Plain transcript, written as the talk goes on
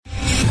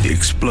The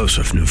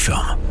explosive new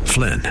film,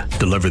 Flynn,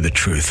 deliver the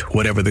truth,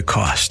 whatever the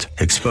cost,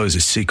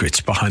 exposes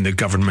secrets behind the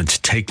government's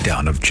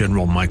takedown of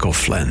General Michael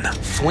Flynn.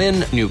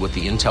 Flynn knew what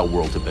the intel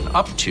world had been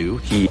up to.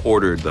 He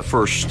ordered the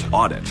first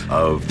audit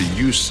of the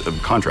use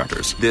of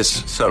contractors.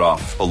 This set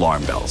off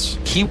alarm bells.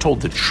 He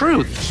told the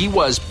truth. He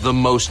was the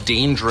most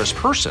dangerous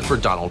person for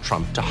Donald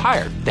Trump to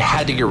hire. They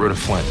had to get rid of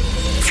Flynn.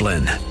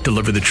 Flynn,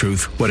 deliver the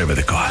truth, whatever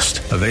the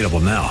cost. Available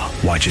now.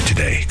 Watch it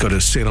today. Go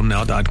to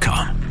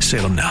salemnow.com.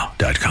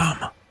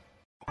 salemnow.com.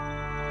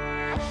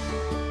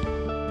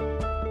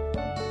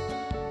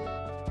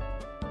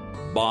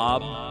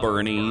 Bob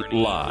Burney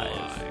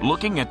Live.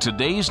 Looking at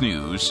today's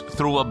news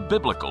through a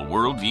biblical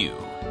worldview.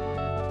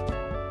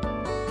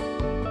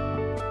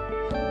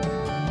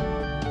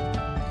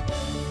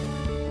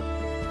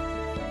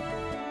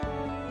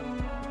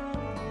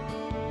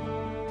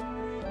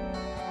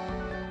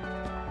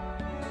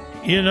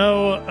 You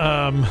know,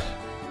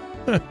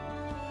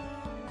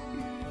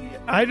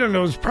 I don't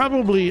know, it's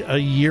probably a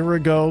year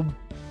ago.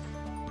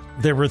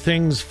 There were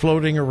things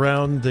floating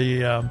around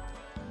the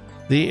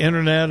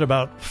internet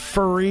about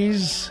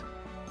furries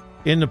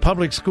in the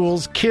public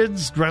schools,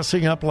 kids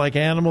dressing up like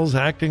animals,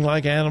 acting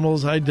like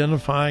animals,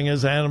 identifying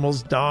as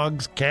animals,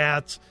 dogs,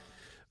 cats,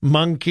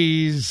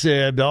 monkeys,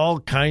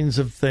 all kinds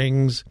of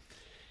things.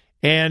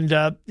 And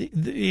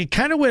it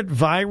kind of went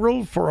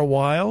viral for a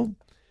while.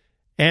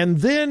 And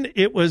then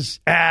it was,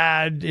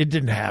 it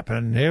didn't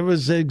happen. It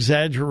was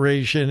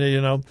exaggeration, you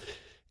know.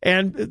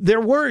 And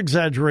there were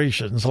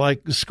exaggerations,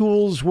 like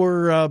schools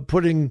were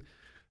putting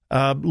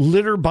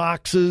litter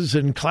boxes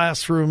in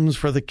classrooms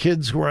for the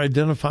kids who were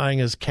identifying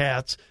as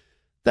cats.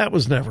 That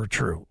was never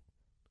true.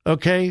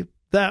 Okay?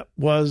 That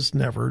was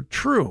never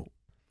true.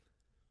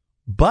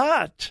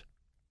 But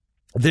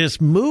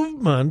this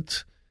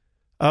movement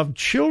of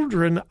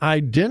children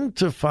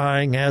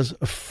identifying as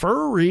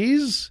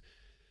furries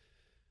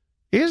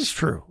is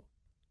true.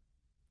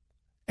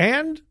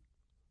 And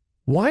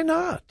why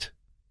not?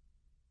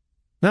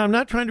 Now, I'm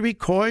not trying to be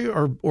coy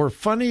or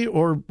funny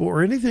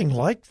or anything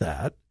like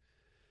that.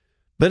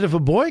 But if a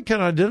boy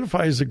can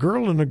identify as a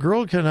girl and a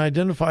girl can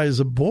identify as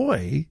a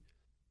boy,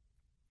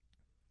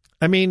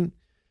 I mean,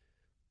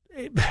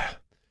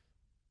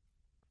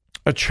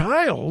 a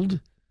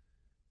child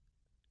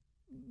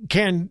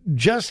can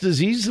just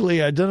as easily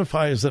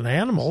identify as an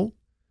animal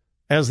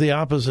as the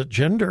opposite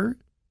gender.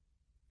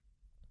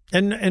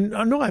 And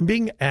no, I'm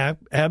being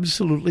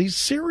absolutely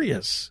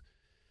serious.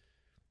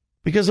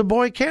 Because a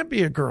boy can't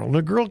be a girl and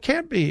a girl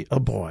can't be a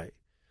boy.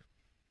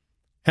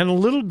 And a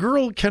little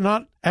girl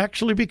cannot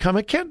actually become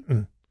a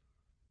kitten.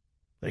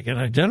 They can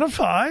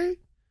identify,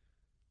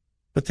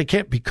 but they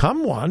can't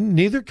become one.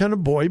 Neither can a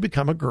boy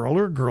become a girl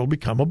or a girl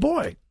become a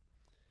boy.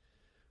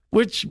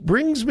 Which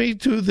brings me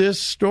to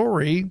this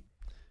story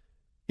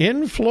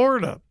in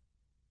Florida.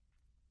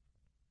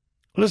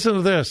 Listen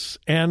to this,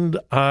 and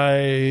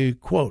I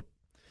quote,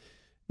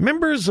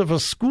 "Members of a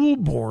school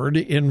board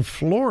in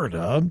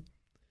Florida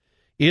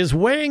is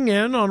weighing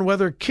in on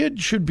whether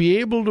kids should be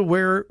able to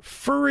wear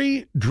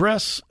furry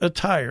dress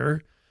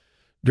attire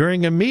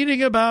during a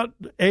meeting about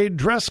a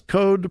dress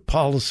code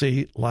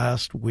policy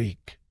last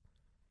week.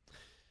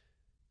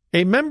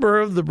 A member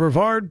of the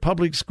Brevard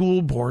Public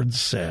School Board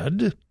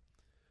said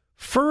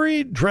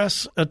furry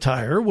dress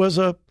attire was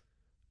a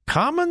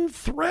common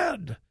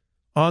thread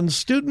on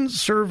student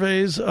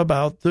surveys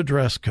about the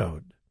dress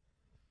code."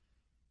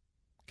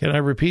 Can I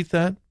repeat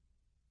that?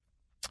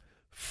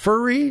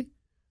 Furry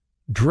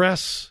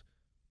dress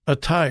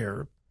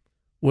attire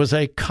was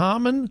a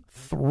common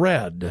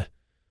thread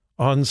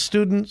on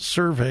student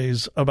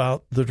surveys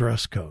about the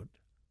dress code.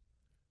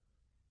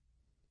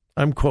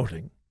 I'm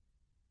quoting.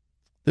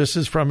 This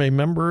is from a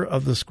member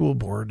of the school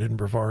board in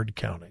Brevard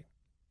County.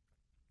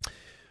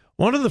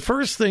 "One of the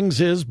first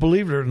things is,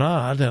 believe it or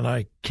not, and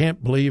I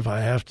can't believe I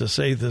have to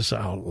say this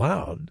out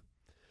loud,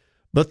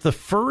 but the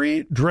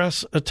furry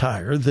dress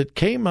attire that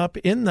came up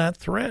in that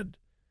thread,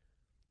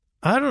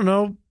 I don't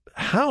know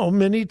how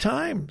many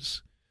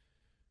times,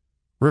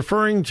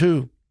 referring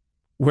to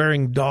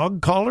wearing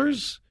dog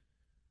collars,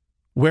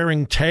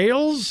 wearing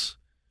tails,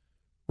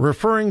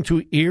 referring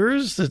to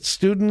ears that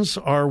students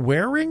are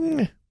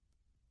wearing."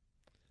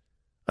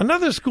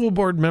 Another school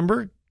board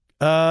member,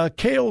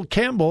 Cale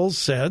Campbell,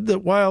 said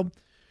that while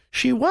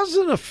she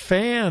wasn't a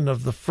fan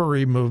of the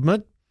furry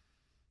movement,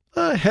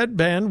 a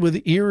headband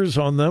with ears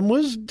on them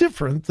was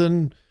different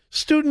than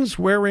students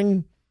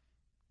wearing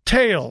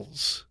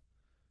tails.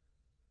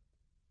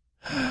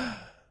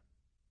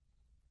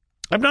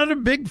 I'm not a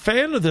big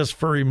fan of this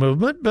furry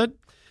movement, but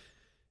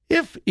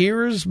if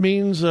ears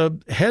means a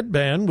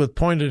headband with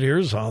pointed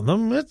ears on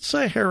them, it's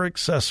a hair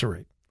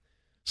accessory.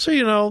 So,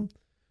 you know,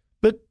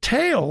 but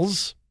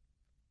tails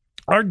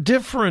are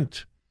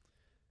different.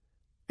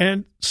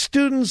 And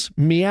students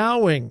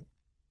meowing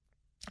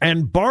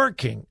and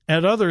barking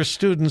at other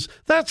students,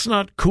 that's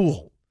not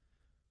cool.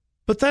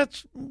 But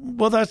that's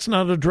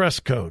not a dress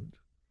code.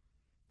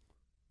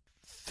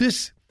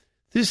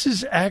 This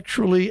is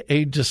actually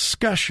a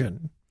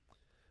discussion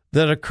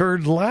that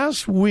occurred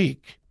last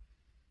week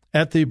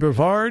at the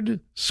Brevard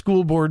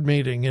School Board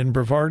meeting in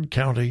Brevard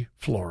County,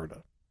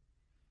 Florida.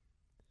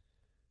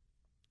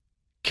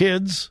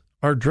 Kids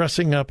are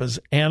dressing up as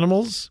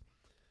animals.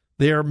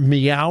 They are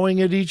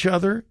meowing at each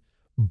other,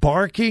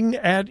 barking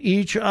at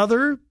each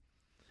other.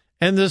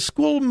 And the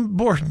school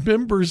board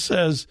member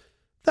says,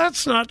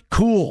 that's not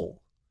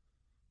cool,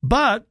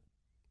 but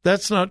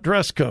that's not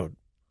dress code.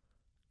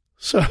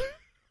 So I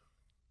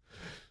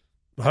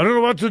don't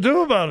know what to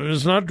do about it.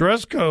 It's not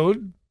dress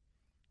code.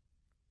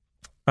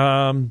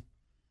 Matt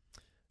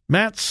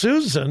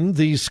Susan,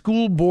 the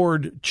school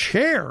board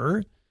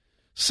chair,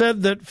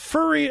 said that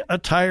furry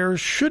attire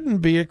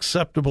shouldn't be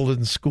acceptable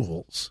in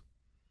schools.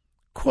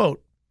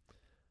 Quote,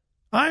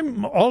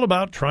 I'm all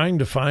about trying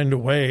to find a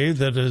way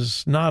that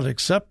is not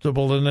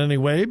acceptable in any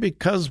way,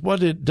 because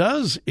what it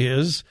does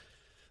is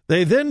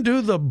they then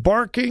do the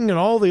barking and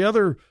all the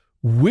other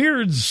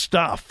weird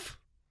stuff.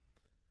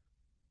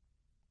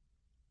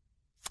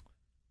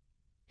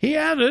 He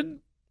added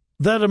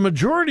that a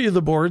majority of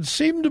the board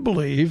seemed to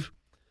believe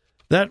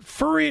that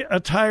furry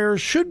attire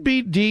should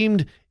be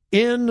deemed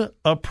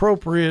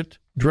inappropriate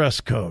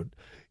dress code.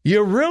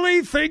 You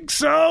really think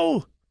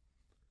so?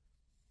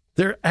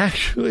 They're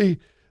actually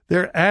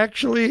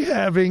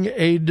having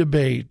a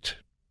debate.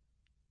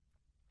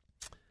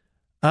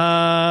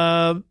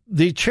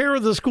 The chair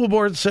of the school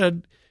board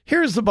said,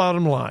 here's the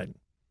bottom line.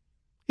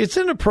 It's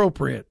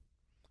inappropriate,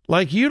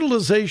 like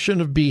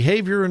utilization of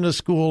behavior in a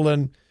school,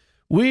 and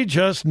we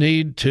just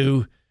need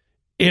to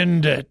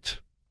end it.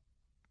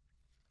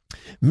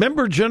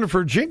 Member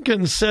Jennifer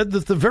Jenkins said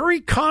that the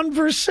very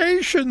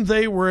conversation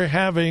they were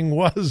having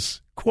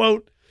was,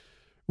 quote,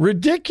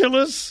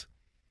 ridiculous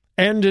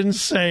and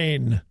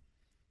insane.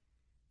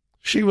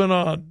 She went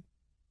on,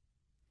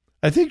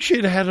 I think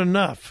she'd had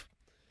enough.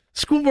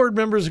 School board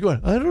members are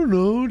going, I don't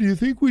know, do you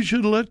think we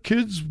should let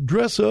kids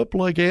dress up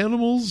like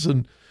animals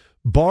and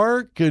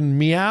bark and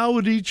meow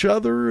at each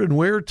other and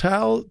wear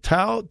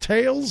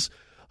tails?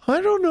 I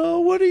don't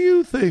know. What do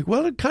you think?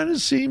 Well, it kind of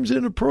seems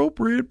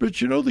inappropriate, but,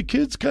 the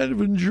kids kind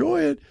of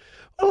enjoy it.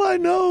 Well, I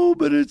know,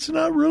 but it's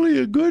not really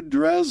a good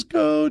dress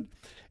code.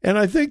 And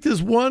I think this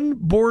one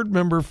board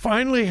member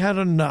finally had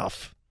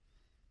enough.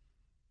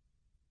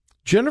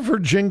 Jennifer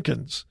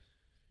Jenkins,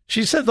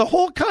 she said the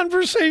whole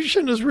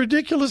conversation is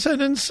ridiculous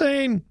and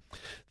insane.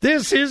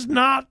 This is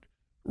not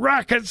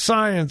rocket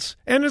science,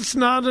 and it's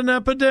not an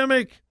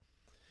epidemic.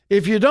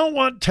 If you don't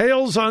want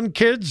tails on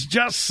kids,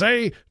 just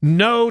say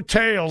no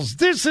tails.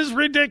 This is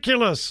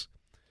ridiculous.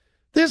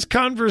 This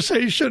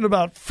conversation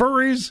about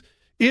furries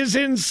is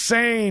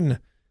insane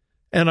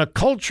and a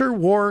culture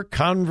war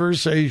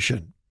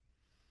conversation.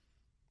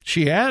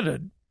 She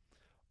added,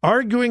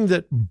 arguing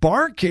that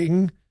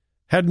barking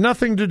had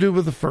nothing to do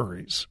with the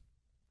furries.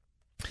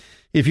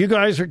 If you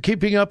guys are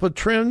keeping up with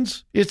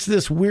trends, it's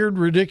this weird,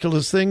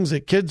 ridiculous things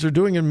that kids are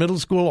doing in middle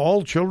school,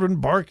 all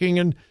children barking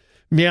and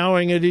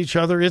meowing at each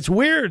other. It's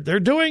weird.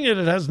 They're doing it.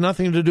 It has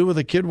nothing to do with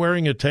a kid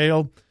wearing a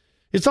tail.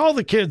 It's all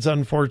the kids,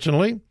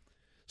 unfortunately.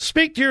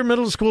 Speak to your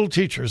middle school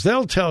teachers.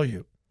 They'll tell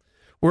you.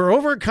 We're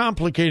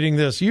overcomplicating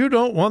this. You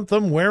don't want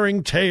them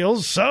wearing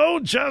tails,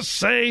 so just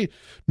say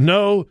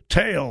no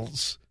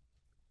tails.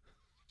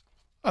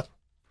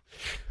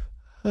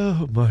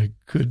 Oh, my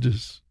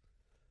goodness.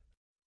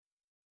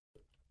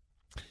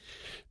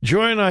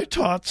 Joy and I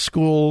taught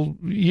school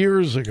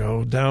years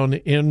ago down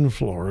in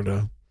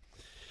Florida.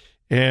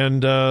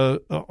 And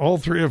all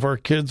three of our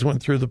kids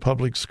went through the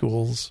public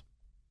schools.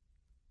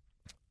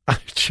 I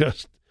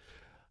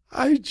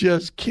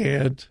just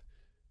can't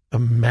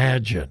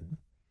imagine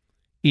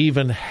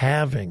even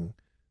having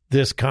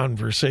this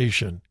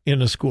conversation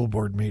in a school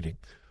board meeting.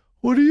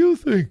 What do you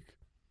think?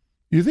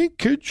 You think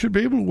kids should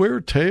be able to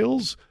wear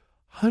tails?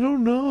 I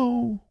don't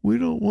know. We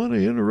don't want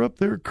to interrupt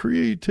their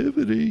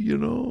creativity,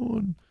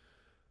 and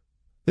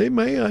they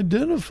may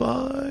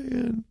identify.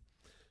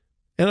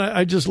 And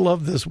I just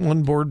love this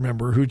one board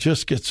member who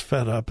just gets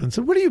fed up and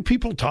said, what are you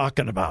people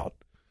talking about?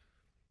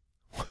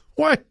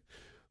 Why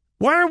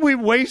are we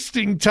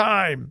wasting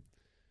time?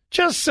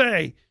 Just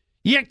say,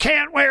 you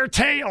can't wear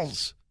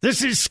tails.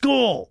 This is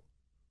school.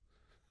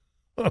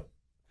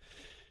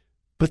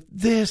 But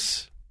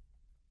this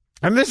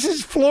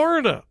is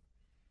Florida.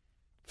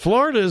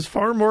 Florida is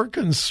far more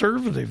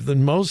conservative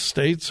than most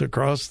states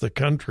across the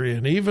country.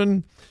 And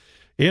even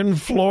in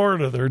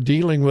Florida, they're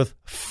dealing with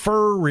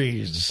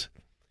furries.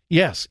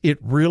 Yes, it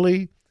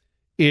really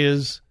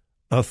is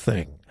a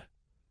thing.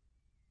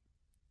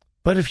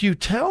 But if you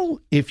tell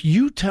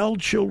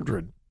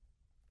children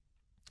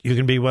you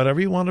can be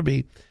whatever you want to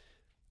be,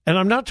 and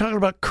I'm not talking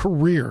about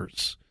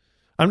careers.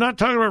 I'm not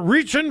talking about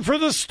reaching for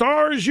the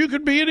stars. You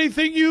can be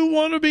anything you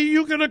want to be.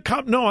 You can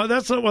accomplish. No,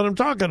 that's not what I'm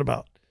talking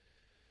about.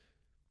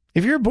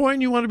 If you're a boy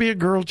and you want to be a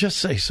girl, just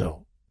say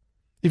so.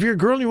 If you're a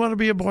girl and you want to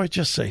be a boy,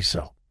 just say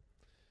so.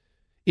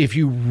 If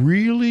you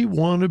really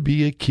want to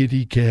be a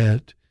kitty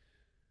cat,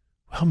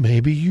 well,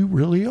 maybe you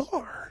really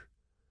are.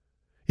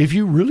 If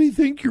you really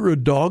think you're a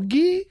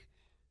doggy,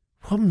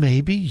 well,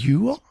 maybe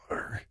you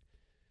are.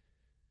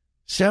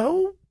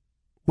 So,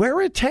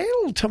 wear a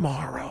tail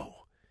tomorrow.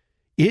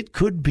 It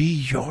could be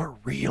your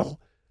real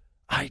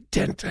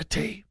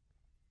identity.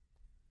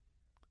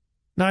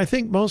 Now, I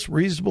think most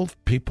reasonable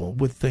people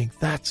would think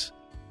that's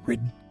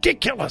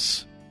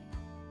ridiculous.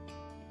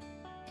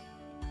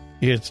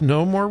 It's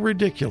no more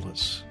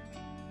ridiculous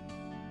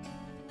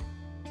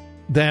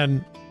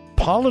than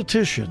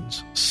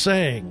politicians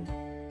saying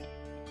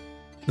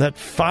that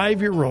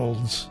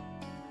 5-year-olds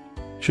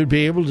should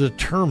be able to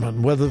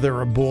determine whether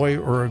they're a boy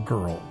or a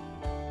girl.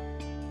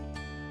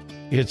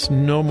 It's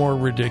no more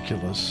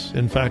ridiculous.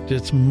 In fact,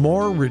 it's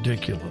more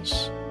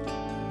ridiculous.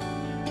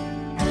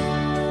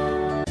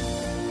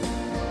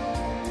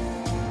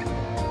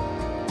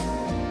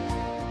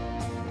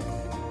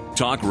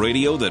 Talk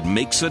radio that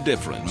makes a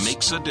difference.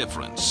 Makes a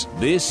difference.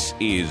 This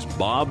is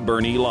Bob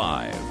Burney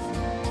Live.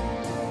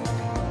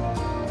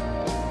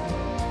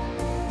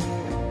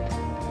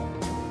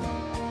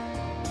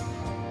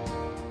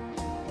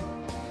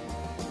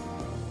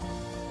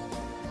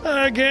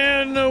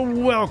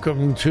 Again,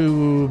 welcome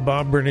to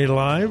Bob Burney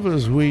Live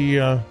as we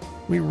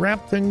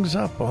wrap things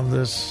up on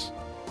this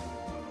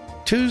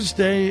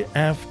Tuesday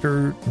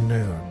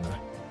afternoon.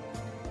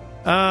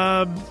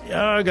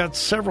 I got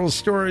several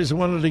stories I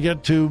wanted to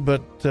get to,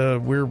 but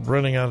we're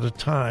running out of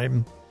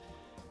time.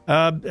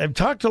 I've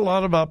talked a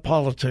lot about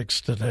politics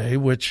today,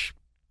 which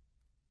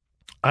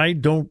I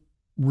don't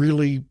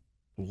really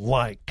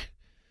like.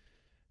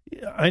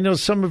 I know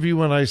some of you,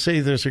 when I say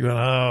this, are going,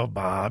 "Oh,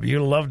 Bob,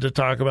 you love to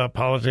talk about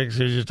politics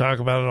because you talk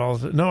about it all."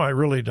 No, I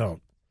really don't.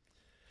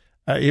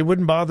 It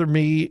wouldn't bother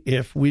me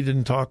if we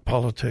didn't talk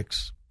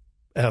politics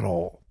at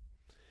all.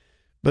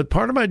 But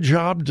part of my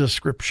job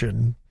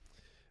description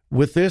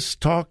with this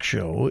talk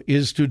show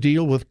is to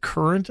deal with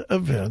current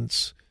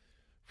events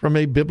from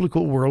a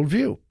biblical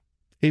worldview,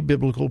 a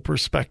biblical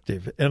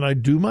perspective, and I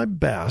do my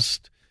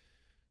best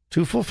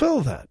to fulfill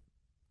that.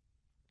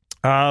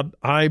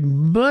 I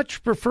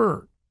much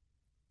prefer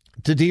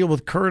to deal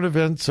with current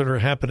events that are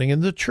happening in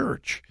the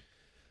church,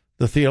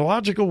 the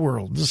theological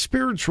world, the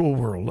spiritual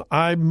world.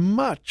 I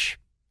much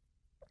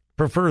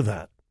prefer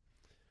that.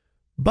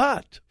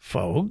 But,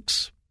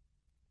 folks,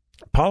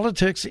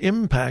 politics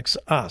impacts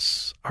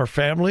us, our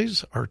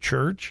families, our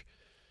church,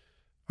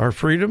 our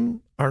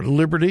freedom, our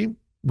liberty.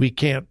 We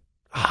can't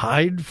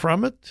hide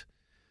from it.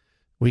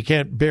 We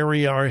can't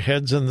bury our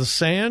heads in the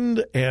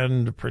sand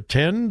and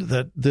pretend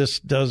that this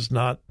does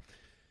not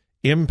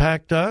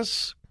impact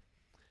us.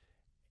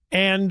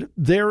 And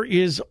there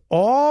is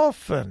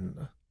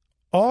often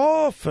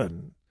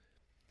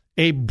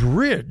a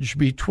bridge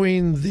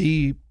between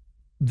the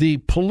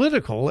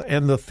political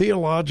and the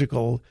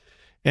theological,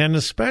 and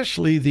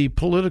especially the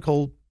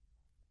political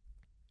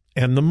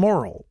and the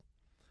moral.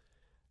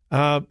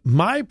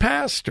 My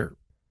pastor,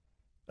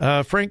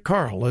 Frank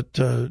Carl at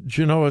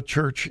Genoa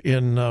Church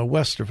in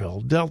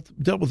Westerville, dealt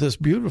with this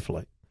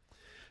beautifully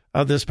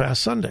this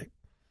past Sunday.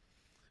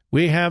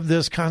 We have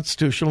this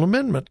constitutional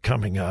amendment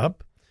coming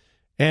up,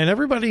 and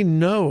everybody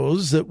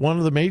knows that one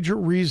of the major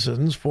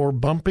reasons for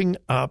bumping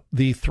up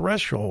the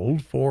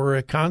threshold for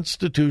a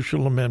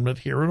constitutional amendment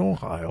here in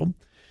Ohio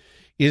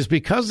is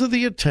because of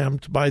the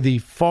attempt by the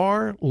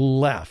far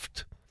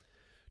left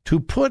to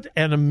put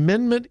an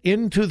amendment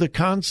into the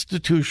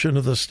Constitution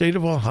of the state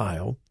of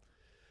Ohio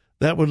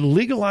that would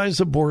legalize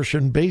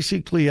abortion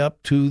basically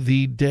up to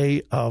the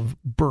day of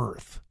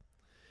birth.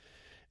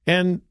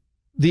 And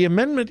the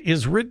amendment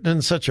is written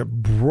in such a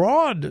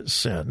broad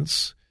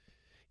sense,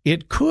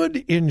 it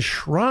could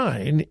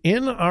enshrine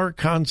in our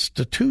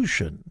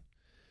Constitution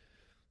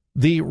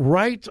the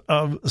right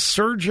of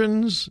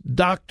surgeons,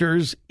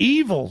 doctors,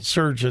 evil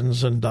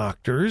surgeons and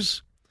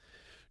doctors,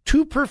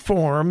 to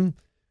perform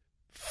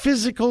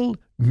physical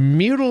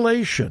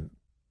mutilation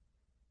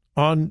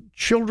on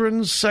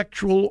children's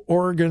sexual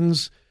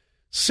organs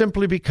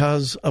simply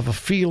because of a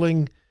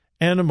feeling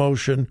and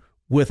emotion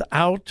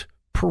without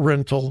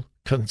parental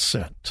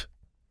consent.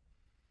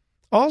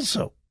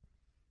 Also,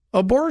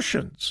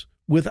 abortions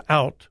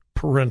without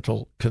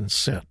parental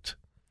consent.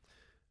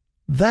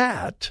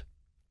 That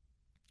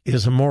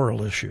is a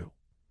moral issue.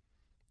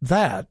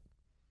 That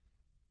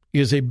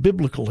is a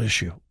biblical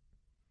issue.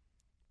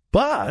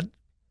 But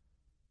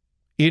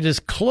it is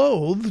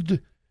clothed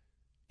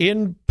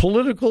in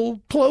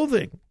political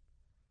clothing.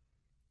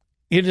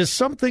 It is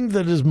something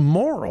that is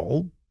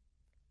moral,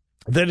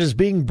 that is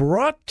being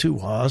brought to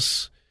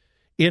us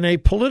in a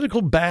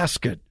political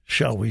basket,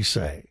 shall we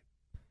say.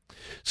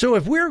 So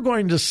if we're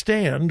going to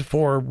stand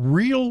for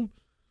real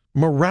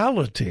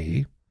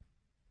morality,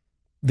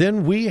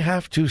 then we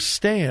have to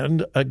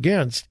stand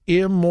against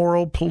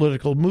immoral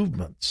political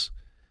movements.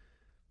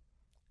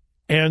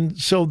 And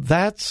so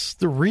that's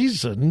the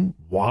reason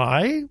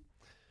why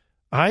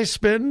I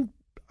spend,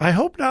 I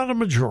hope not a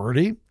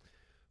majority,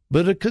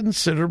 but a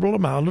considerable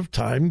amount of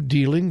time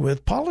dealing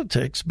with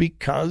politics,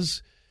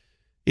 because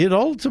it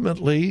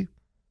ultimately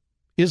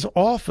is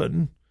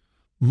often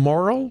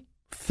moral,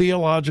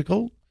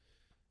 theological,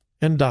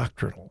 and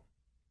doctrinal.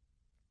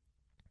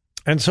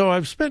 And so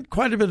I've spent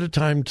quite a bit of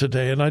time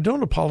today, and I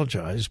don't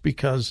apologize,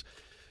 because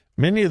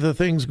Many of the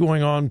things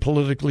going on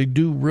politically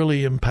do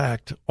really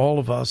impact all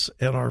of us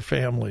and our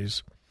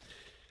families.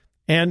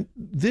 And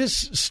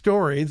this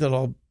story that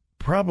I'll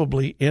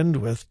probably end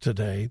with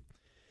today,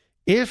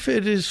 if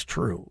it is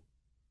true,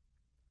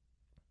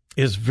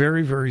 is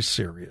very, very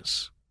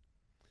serious.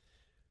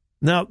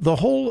 Now, the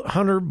whole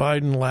Hunter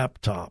Biden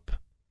laptop,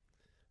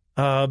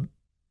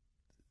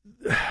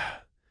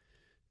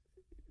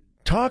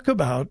 talk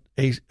about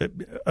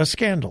a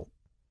scandal.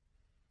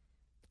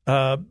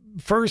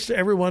 First,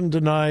 everyone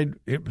denied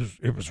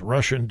it was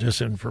Russian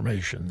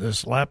disinformation.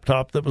 This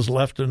laptop that was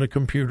left in a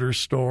computer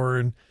store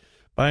and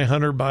by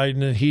Hunter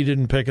Biden, and he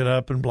didn't pick it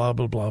up, and blah,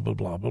 blah, blah, blah,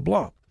 blah, blah,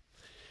 blah.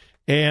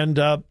 And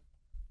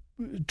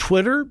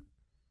Twitter,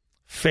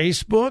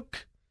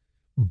 Facebook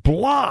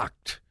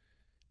blocked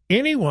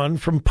anyone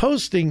from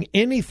posting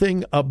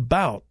anything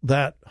about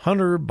that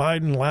Hunter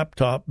Biden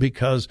laptop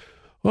because,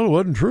 well, it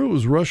wasn't true. It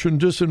was Russian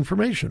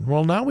disinformation.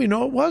 Well, now we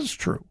know it was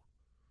true.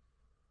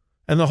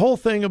 And the whole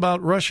thing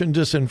about Russian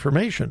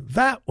disinformation,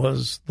 that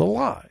was the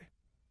lie.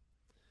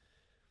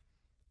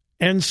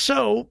 And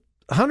so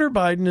Hunter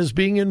Biden is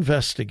being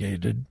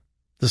investigated,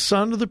 the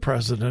son of the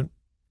president,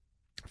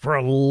 for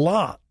a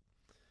lot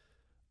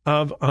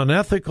of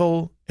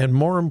unethical and,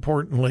 more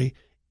importantly,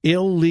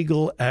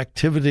 illegal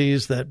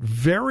activities that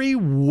very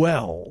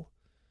well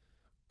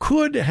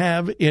could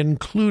have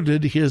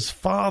included his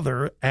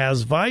father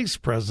as vice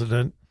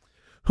president,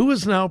 who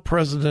is now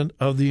president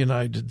of the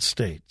United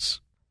States.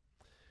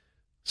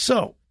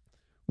 So,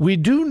 we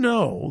do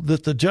know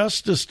that the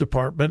Justice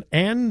Department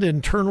and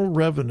Internal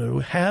Revenue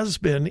has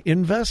been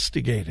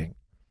investigating,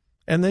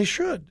 and they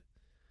should.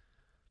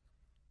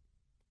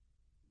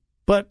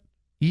 But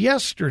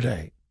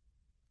yesterday,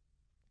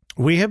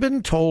 we have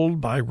been told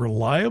by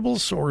reliable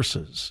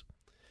sources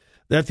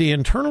that the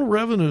Internal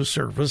Revenue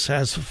Service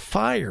has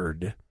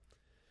fired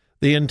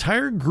the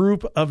entire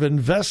group of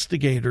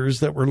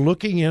investigators that were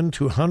looking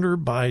into Hunter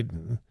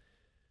Biden.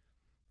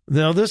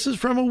 Now, this is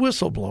from a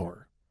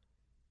whistleblower,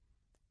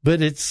 but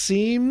it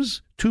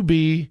seems to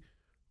be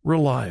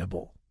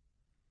reliable.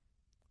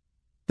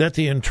 That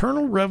the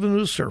Internal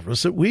Revenue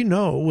Service that we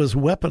know was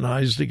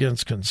weaponized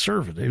against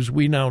conservatives,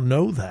 we now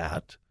know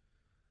that.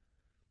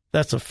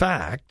 That's a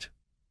fact.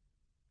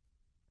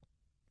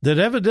 That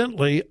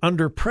evidently,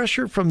 under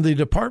pressure from the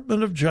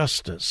Department of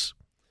Justice,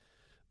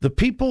 the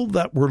people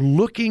that were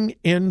looking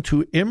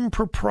into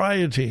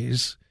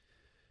improprieties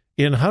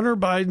in Hunter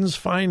Biden's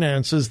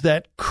finances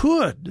that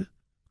could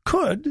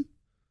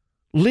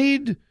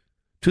lead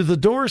to the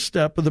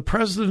doorstep of the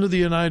President of the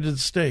United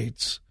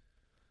States,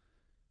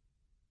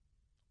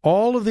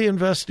 all of the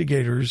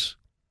investigators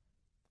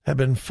have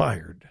been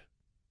fired.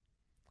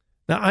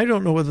 Now, I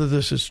don't know whether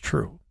this is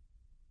true,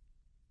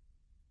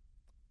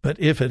 but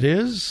if it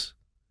is,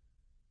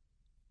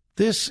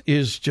 this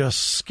is just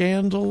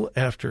scandal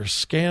after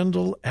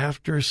scandal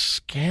after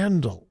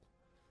scandal.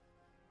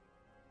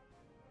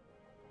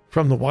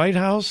 From the White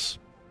House,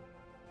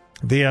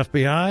 the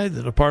FBI,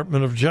 the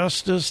Department of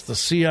Justice, the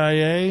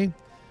CIA,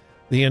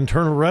 the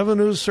Internal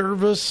Revenue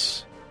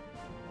Service.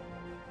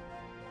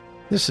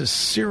 This is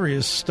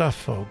serious stuff,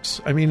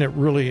 folks. I mean, it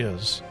really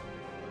is.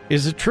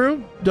 Is it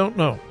true? Don't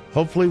know.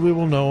 Hopefully we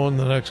will know in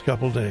the next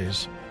couple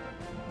days.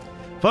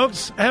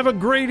 Folks, have a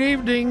great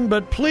evening,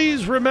 but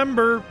please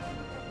remember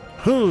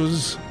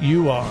whose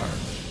you are.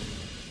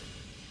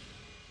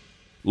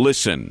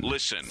 Listen.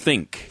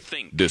 Think.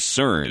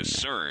 Discern.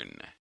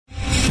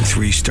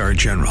 3-star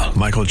General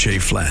Michael J.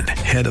 Flynn,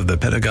 head of the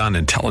Pentagon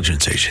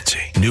Intelligence Agency,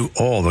 knew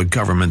all the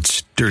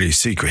government's dirty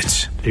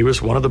secrets. He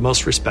was one of the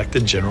most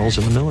respected generals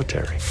in the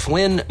military.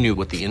 Flynn knew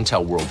what the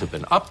intel world had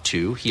been up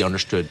to. He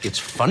understood its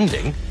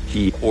funding.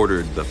 He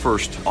ordered the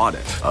first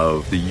audit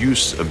of the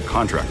use of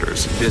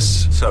contractors.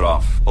 This set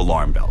off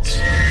alarm bells.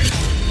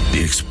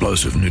 The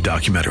explosive new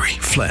documentary,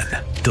 Flynn,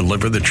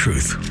 Deliver the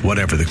Truth,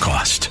 Whatever the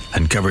Cost,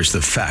 uncovers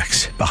the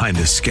facts behind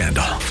this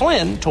scandal.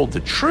 Flynn told the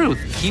truth.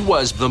 He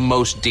was the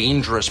most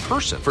dangerous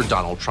person for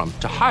Donald Trump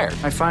to hire.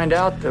 I find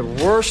out the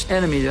worst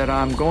enemy that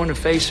I'm going to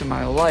face in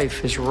my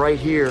life is right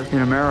here in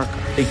America.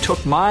 They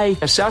took my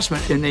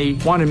assessment and they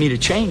wanted me to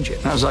change it.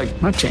 And I was like,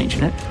 I'm not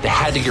changing it. They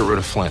had to get rid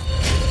of Flynn.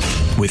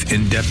 With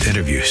in-depth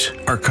interviews,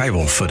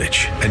 archival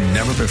footage, and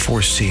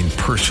never-before-seen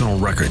personal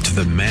records of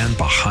the man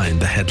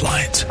behind the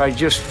headlines. I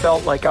just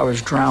felt like I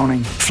was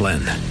drowning. Flynn,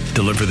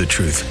 Deliver the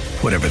Truth,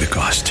 Whatever the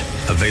Cost.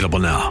 Available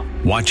now.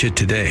 Watch it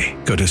today.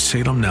 Go to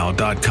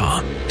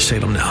salemnow.com.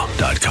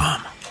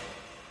 salemnow.com.